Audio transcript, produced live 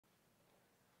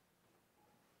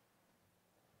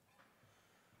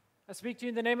I speak to you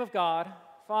in the name of God,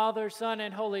 Father, Son,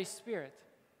 and Holy Spirit.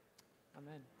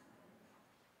 Amen.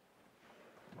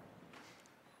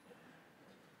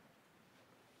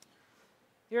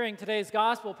 Hearing today's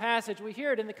gospel passage, we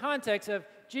hear it in the context of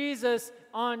Jesus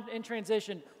in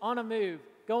transition, on a move,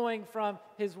 going from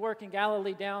his work in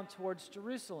Galilee down towards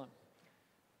Jerusalem.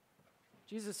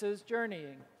 Jesus is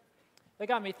journeying. That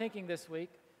got me thinking this week.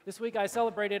 This week I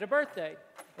celebrated a birthday,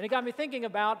 and it got me thinking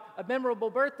about a memorable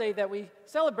birthday that we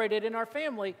celebrated in our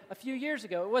family a few years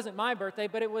ago. It wasn't my birthday,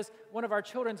 but it was one of our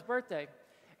children's birthday.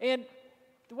 And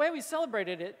the way we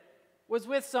celebrated it was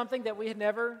with something that we had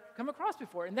never come across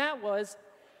before, and that was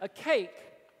a cake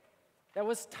that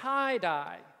was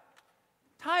tie-dye.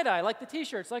 Tie-dye, like the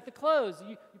t-shirts, like the clothes.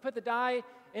 You put the dye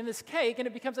in this cake, and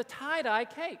it becomes a tie-dye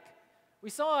cake. We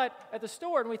saw it at the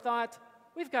store, and we thought,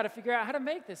 we've got to figure out how to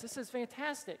make this. This is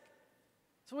fantastic.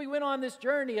 So we went on this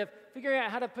journey of figuring out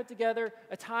how to put together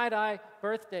a tie-dye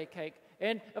birthday cake.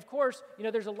 And of course,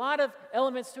 there's a lot of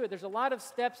elements to it. There's a lot of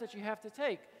steps that you have to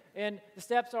take. And the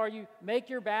steps are you make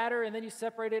your batter, and then you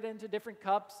separate it into different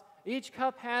cups. Each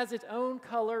cup has its own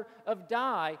color of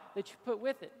dye that you put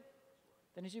with it.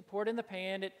 Then as you pour it in the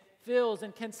pan, it fills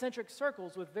in concentric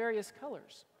circles with various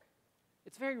colors.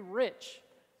 It's very rich,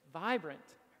 vibrant,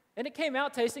 and it came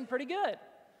out tasting pretty good.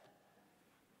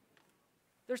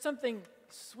 There's something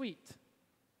sweet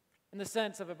in the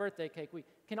sense of a birthday cake. We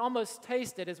can almost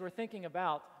taste it as we're thinking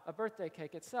about a birthday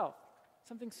cake itself.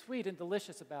 Something sweet and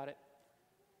delicious about it.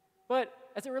 But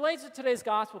as it relates to today's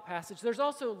gospel passage, there's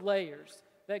also layers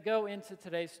that go into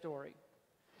today's story.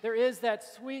 There is that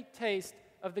sweet taste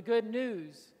of the good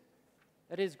news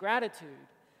that is gratitude,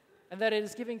 and that it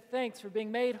is giving thanks for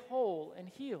being made whole and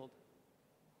healed.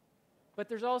 But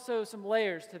there's also some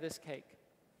layers to this cake,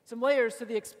 some layers to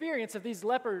the experience of these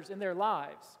lepers in their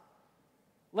lives.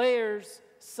 Layers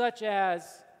such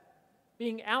as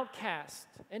being outcast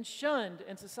and shunned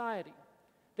in society.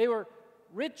 They were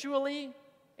ritually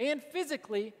and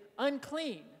physically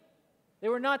unclean. They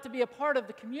were not to be a part of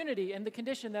the community and the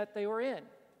condition that they were in.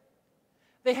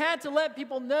 They had to let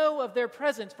people know of their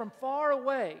presence from far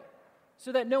away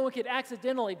so that no one could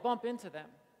accidentally bump into them.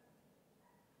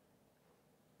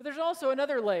 But there's also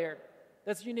another layer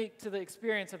that's unique to the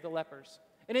experience of the lepers.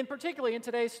 And in particularly in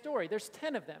today's story, there's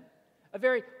 10 of them, a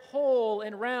very whole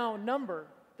and round number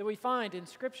that we find in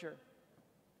Scripture.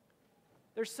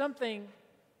 There's something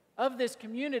of this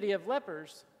community of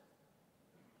lepers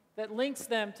that links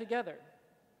them together.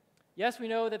 Yes, we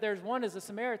know that there's one as a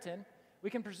Samaritan.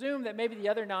 We can presume that maybe the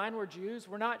other 9 were Jews.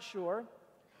 We're not sure.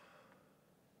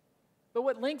 But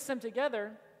what links them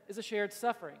together is a shared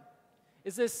suffering,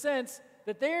 is this sense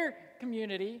that their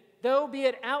community, though be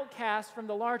it outcast from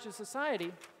the larger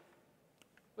society,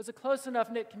 was a close enough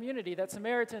knit community that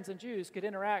Samaritans and Jews could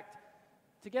interact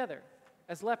together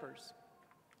as lepers.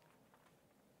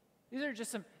 These are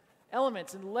just some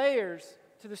elements and layers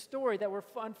to the story that we're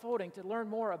unfolding to learn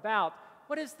more about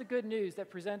what is the good news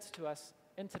that presents to us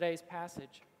in today's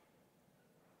passage.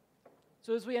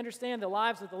 So as we understand the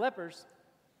lives of the lepers,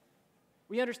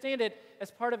 we understand it as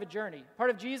part of a journey, part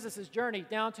of Jesus' journey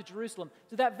down to Jerusalem,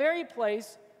 to that very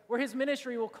place where his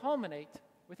ministry will culminate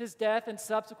with his death and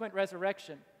subsequent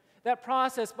resurrection. That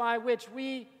process by which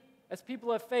we, as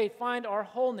people of faith, find our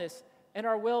wholeness and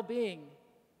our well-being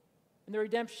in the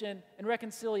redemption and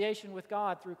reconciliation with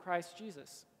God through Christ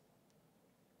Jesus.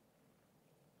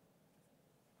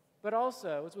 But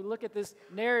also, as we look at this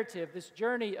narrative, this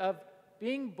journey of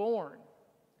being born,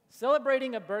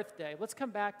 celebrating a birthday, let's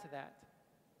come back to that.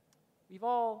 We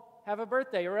all have a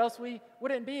birthday, or else we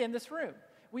wouldn't be in this room.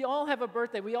 We all have a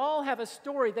birthday. We all have a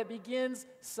story that begins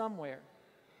somewhere.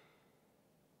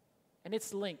 And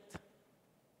it's linked.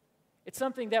 It's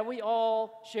something that we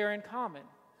all share in common.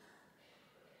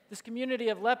 This community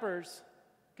of lepers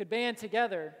could band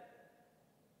together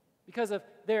because of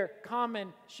their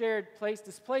common shared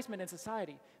displacement in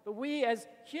society. But we as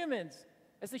humans,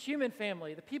 as the human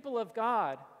family, the people of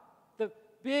God, the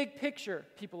big picture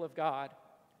people of God,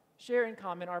 share in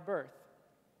common our birth.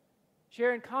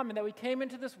 Share in common that we came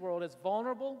into this world as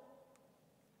vulnerable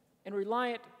and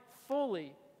reliant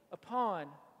fully upon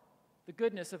the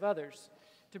goodness of others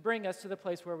to bring us to the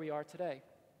place where we are today.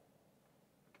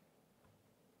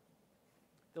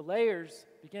 The layers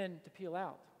begin to peel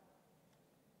out.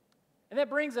 And that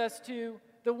brings us to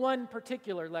the one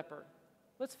particular leper.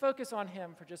 Let's focus on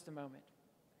him for just a moment.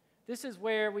 This is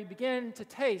where we begin to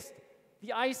taste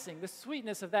the icing, the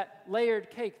sweetness of that layered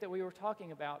cake that we were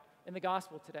talking about in the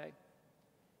gospel today.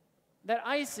 That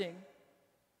icing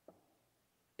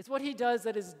is what he does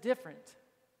that is different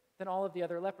than all of the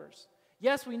other lepers.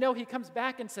 Yes, we know he comes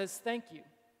back and says, "Thank you."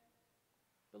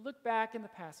 But look back in the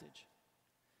passage.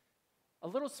 A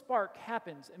little spark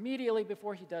happens immediately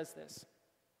before he does this.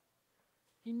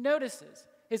 He notices,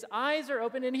 his eyes are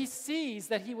open, and he sees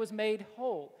that he was made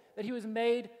whole, that he was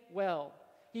made well.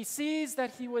 He sees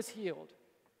that he was healed.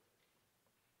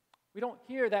 We don't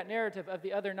hear that narrative of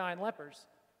the other 9 lepers,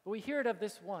 but we hear it of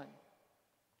this one.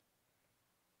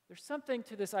 There's something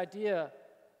to this idea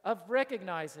of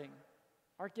recognizing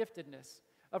our giftedness,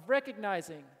 of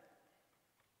recognizing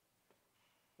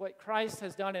what Christ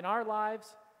has done in our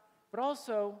lives, but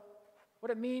also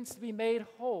what it means to be made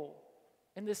whole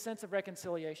in this sense of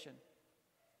reconciliation.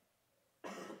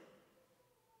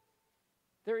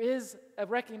 There is a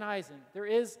recognizing, there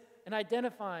is an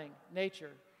identifying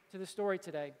nature to the story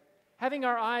today. Having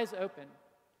our eyes open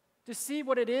to see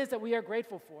what it is that we are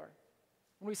grateful for.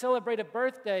 When we celebrate a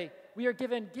birthday, we are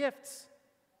given gifts,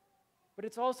 but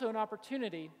it's also an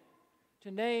opportunity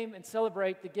to name and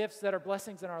celebrate the gifts that are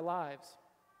blessings in our lives.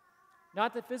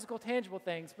 Not the physical, tangible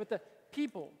things, but the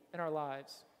people in our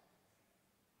lives.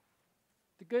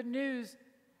 The good news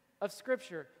of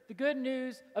Scripture, the good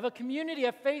news of a community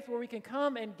of faith where we can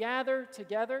come and gather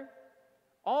together,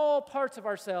 all parts of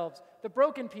ourselves, the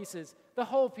broken pieces, the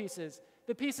whole pieces,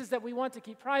 the pieces that we want to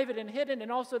keep private and hidden,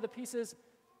 and also the pieces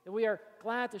that we are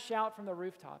glad to shout from the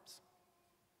rooftops.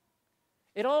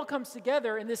 It all comes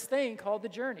together in this thing called the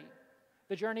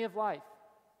journey of life.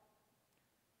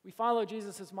 We follow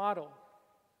Jesus' model.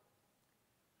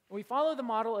 We follow the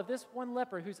model of this one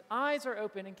leper whose eyes are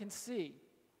open and can see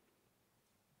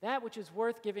that which is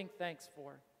worth giving thanks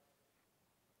for.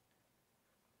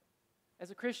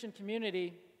 As a Christian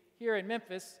community here in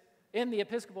Memphis, in the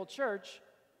Episcopal Church,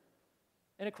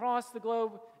 and across the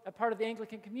globe, a part of the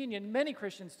Anglican Communion, many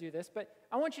Christians do this, but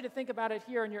I want you to think about it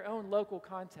here in your own local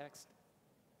context.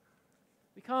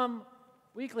 We come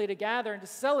weekly to gather and to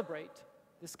celebrate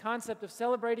this concept of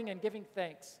celebrating and giving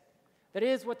thanks. That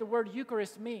is what the word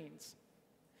Eucharist means.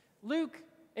 Luke,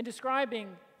 in describing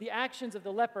the actions of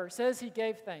the leper, says he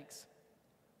gave thanks.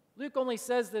 Luke only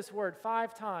says this word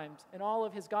 5 times in all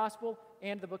of his gospel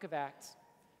and the book of Acts.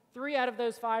 3 out of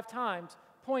those 5 times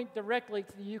point directly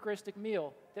to the Eucharistic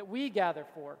meal that we gather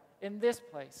for in this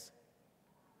place.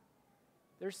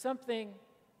 There's something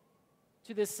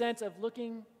to this sense of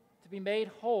looking to be made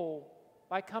whole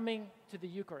by coming to the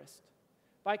Eucharist,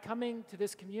 by coming to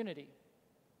this community,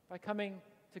 by coming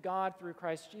to God through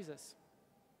Christ Jesus.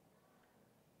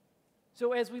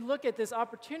 So as we look at this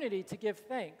opportunity to give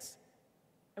thanks,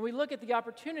 and we look at the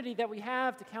opportunity that we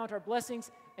have to count our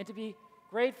blessings and to be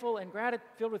grateful and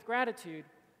filled with gratitude,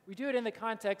 we do it in the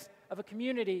context of a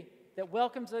community that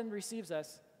welcomes and receives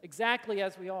us exactly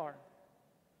as we are.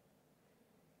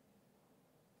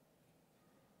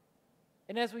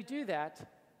 And as we do that,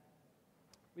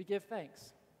 we give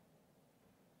thanks.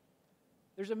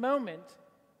 There's a moment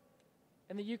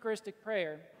in the Eucharistic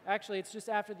prayer, actually it's just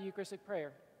after the Eucharistic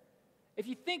prayer. If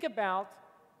you think about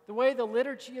the way the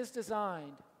liturgy is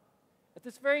designed, at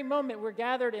this very moment we're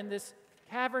gathered in this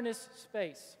cavernous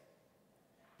space.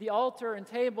 The altar and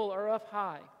table are up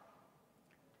high.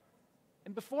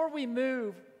 And before we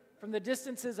move from the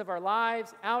distances of our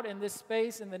lives out in this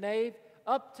space in the nave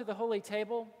up to the holy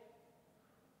table,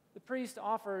 the priest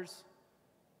offers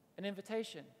an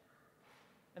invitation.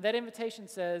 And that invitation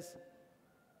says,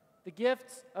 the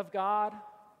gifts of God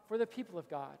for the people of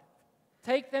God.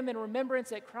 Take them in remembrance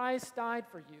that Christ died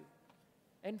for you,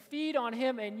 and feed on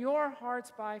him in your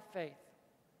hearts by faith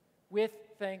with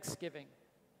thanksgiving.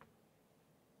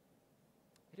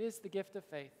 It is the gift of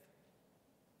faith.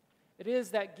 It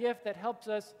is that gift that helps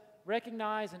us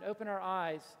recognize and open our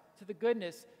eyes to the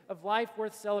goodness of life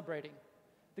worth celebrating,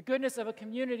 the goodness of a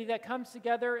community that comes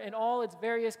together in all its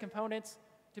various components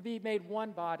to be made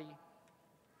one body,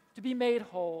 to be made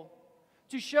whole,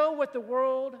 to show what the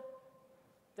world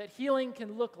that healing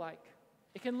can look like.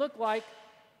 It can look like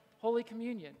Holy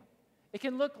Communion. It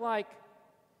can look like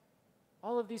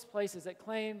all of these places that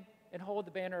claim and hold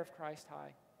the banner of Christ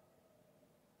high.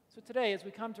 So today, as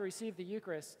we come to receive the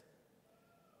Eucharist,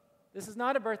 this is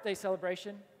not a birthday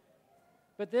celebration,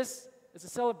 but this is a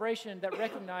celebration that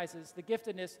recognizes the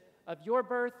giftedness of your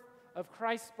birth, of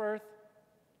Christ's birth,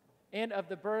 and of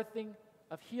the birthing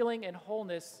of healing and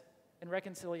wholeness and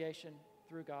reconciliation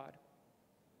through God.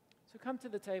 So come to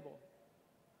the table.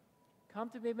 Come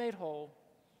to be made whole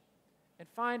and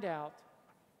find out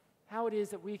how it is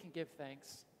that we can give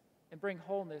thanks and bring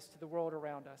wholeness to the world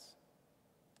around us.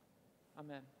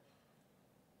 Amen.